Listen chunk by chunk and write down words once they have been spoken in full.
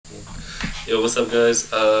Yo, what's up, guys?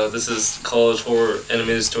 This is College Horror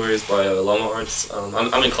Animated Stories by LlamaArts.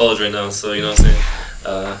 I'm in college right now, so you know what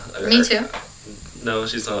I'm saying? Me too. No,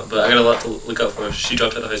 she's not, but I got a lot to look out for. She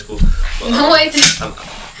dropped out of high school. But, No, wait.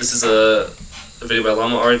 This is a video by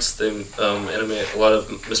LlamaArts. They animate a lot of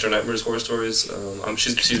Mr. Nightmare's horror stories.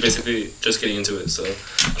 She's basically just getting into it, so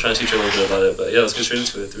I'm trying to teach her a little bit about it. But yeah, let's get straight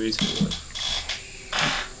into it. 3, 2, 1.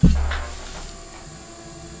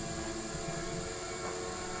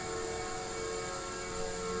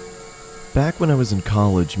 Back when I was in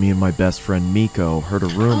college, me and my best friend Miko heard a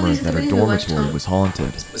rumor that our dormitory was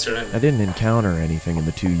haunted. I didn't encounter anything in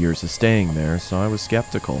the 2 years of staying there, so I was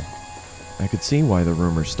skeptical. I could see why the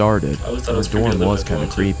rumor started. Our dorm was kind of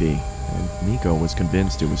creepy, and Miko was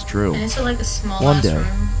convinced it was true. And it's like a small One day,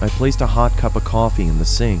 room. I placed a hot cup of coffee in the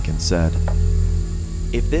sink and said,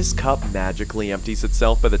 "If this cup magically empties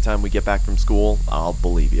itself by the time we get back from school, I'll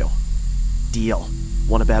believe you. Deal.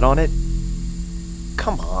 Want to bet on it?"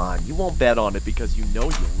 "Come on, you won't bet on it because you know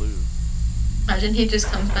you'll lose." Imagine he just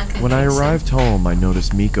comes back and When I arrived home, I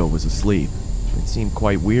noticed Miko was asleep. It seemed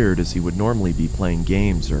quite weird as he would normally be playing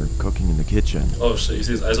games or cooking in the kitchen. Oh shit, you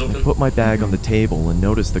see his eyes open? I put my bag on the table and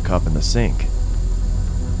noticed the cup in the sink.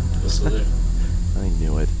 What's still there? I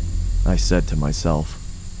knew it, I said to myself.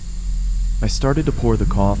 I started to pour the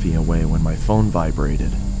coffee away when my phone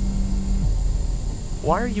vibrated.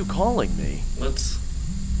 "Why are you calling me?" What?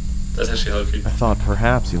 That's actually how creepy. I thought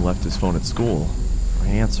perhaps he left his phone at school. I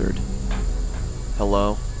answered.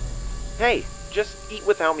 "Hello?" "Hey, just eat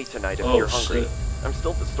without me tonight if you're hungry. Shit. I'm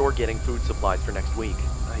still at the store getting food supplies for next week."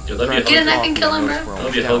 Yo, that'd be a Get a knife and kill him, bro.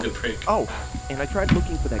 That'd be a hell of a good prank. "Oh, and I tried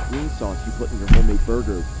looking for that green sauce you put in your homemade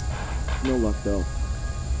burgers. No luck though."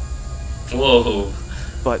 Whoa.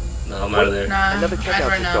 "But No, I'm out of there. Nah, another I'd checkout's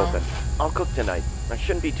run just out. open. I'll cook tonight. I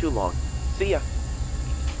shouldn't be too long. See ya."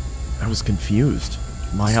 I was confused.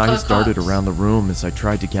 My Stop eyes darted cops. around the room as I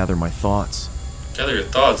tried to gather my thoughts. Gather your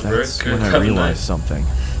thoughts, bro. That's when I realized something.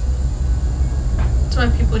 That's why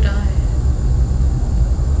people die.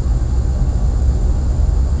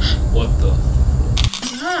 What the?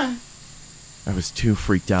 Ah, I was too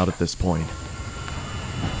freaked out at this point.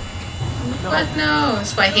 what? No.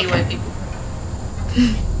 That's why I hate white people.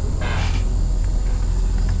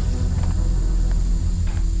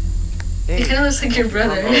 He kind of looks like your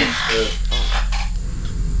brother. Oh shit.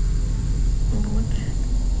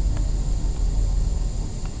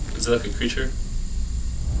 Is it like a creature?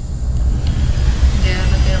 Yeah,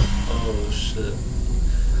 look at him. Oh shit.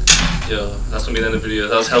 Yo, that's gonna be the end of the video.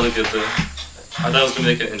 That was hella good though. I thought it was gonna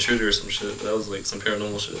be like an intruder or some shit, but that was like some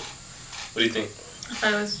paranormal shit. What do you think? I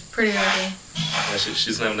thought it was pretty early. Yeah,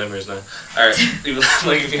 she's gonna have nightmares now. Alright, leave a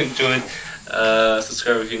like if you enjoyed.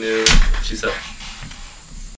 Subscribe if you're new. Peace out.